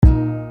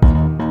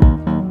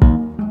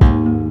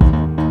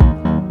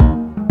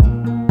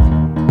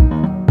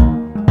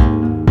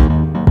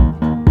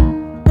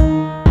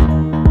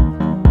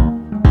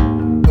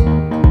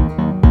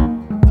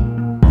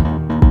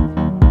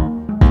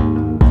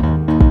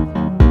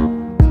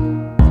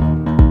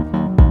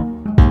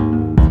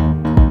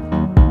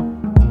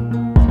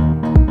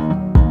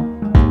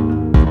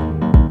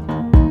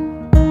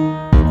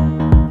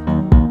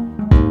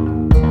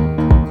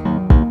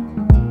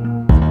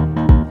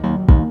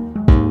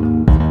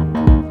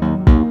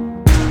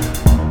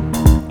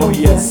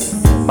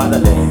yes,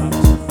 Motherland.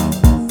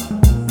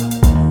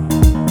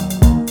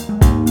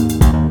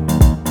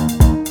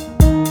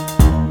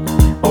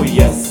 Oh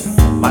yes,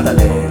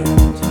 Motherland.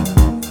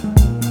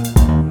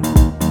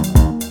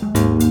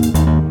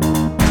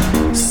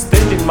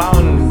 Standing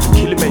Mount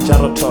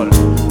Kilimanjaro tall,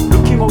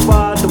 looking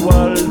over the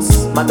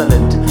world's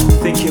motherland,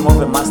 thinking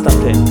of a master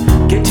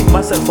plan, getting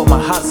myself from a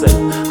hustle.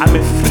 I'm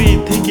a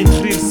free thinking,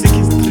 thrill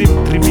seeking,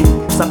 stream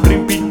dreaming,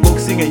 supreme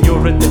beatboxing, a new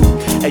rhythm,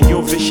 a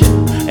new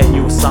vision, a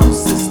new sound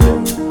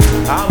system.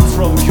 I'm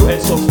from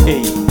US of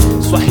A,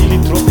 Swahili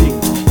dropping,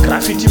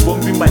 graffiti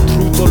bombing my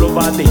truth all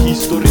over the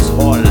history's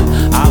hall.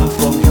 I'm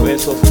from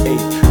US of A,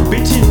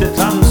 beating the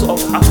drums of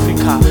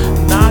Africa.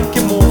 Naki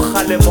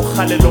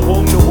mokhale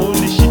logong le hong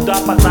le shita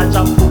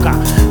patsa puka.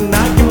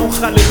 Naki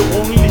mokhale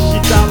logong le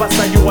shita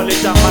basadi wa le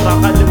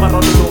tamaraga le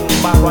marolong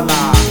ba rwala.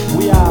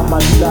 We are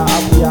madula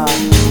abuya,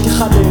 ke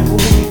khale go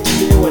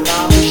ditile wena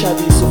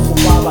moshabisi go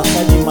ba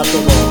basadi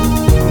matolo.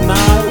 Na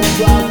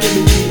utlwa ke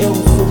le e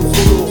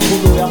ngolo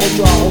ya go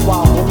tswa go ba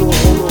golo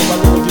ba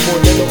le di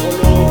modelo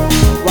golo.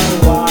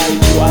 Why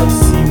do I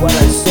see what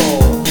I saw?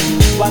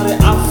 But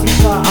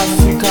Africa,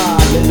 Africa,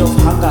 land of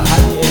hunger,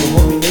 honey and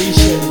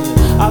abomination.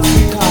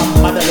 Africa,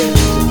 motherland,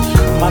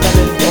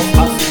 motherland of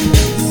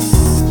Africans.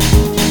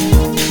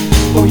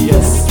 Oh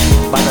yes,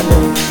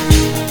 motherland.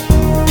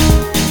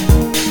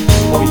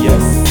 Oh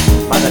yes,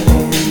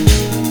 motherland.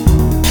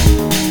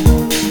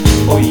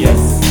 Oh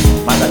yes,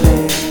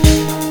 motherland.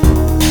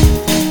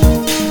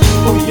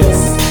 Oh yes,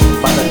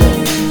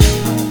 motherland.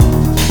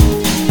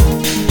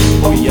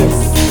 Oh yes,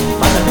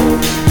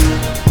 motherland.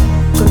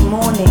 Good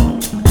morning,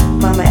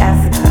 Mama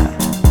Africa.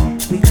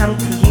 We come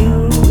to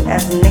you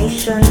as a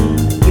nation,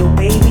 your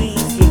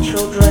babies, your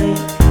children,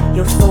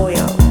 your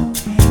soil.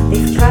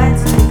 They've tried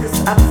to pick us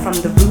up from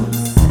the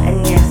roots,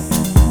 and yes,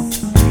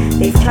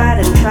 they've tried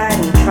and tried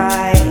and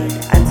tried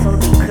until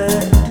they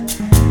could.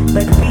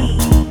 But we,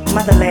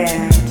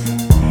 Motherland,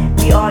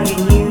 we are your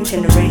new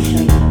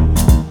generation.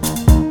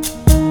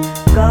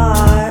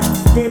 God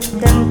dipped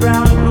in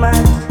brown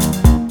mud.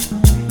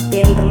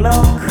 In the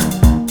milk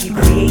you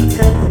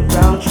created with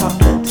brown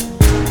chocolate,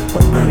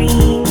 with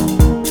cream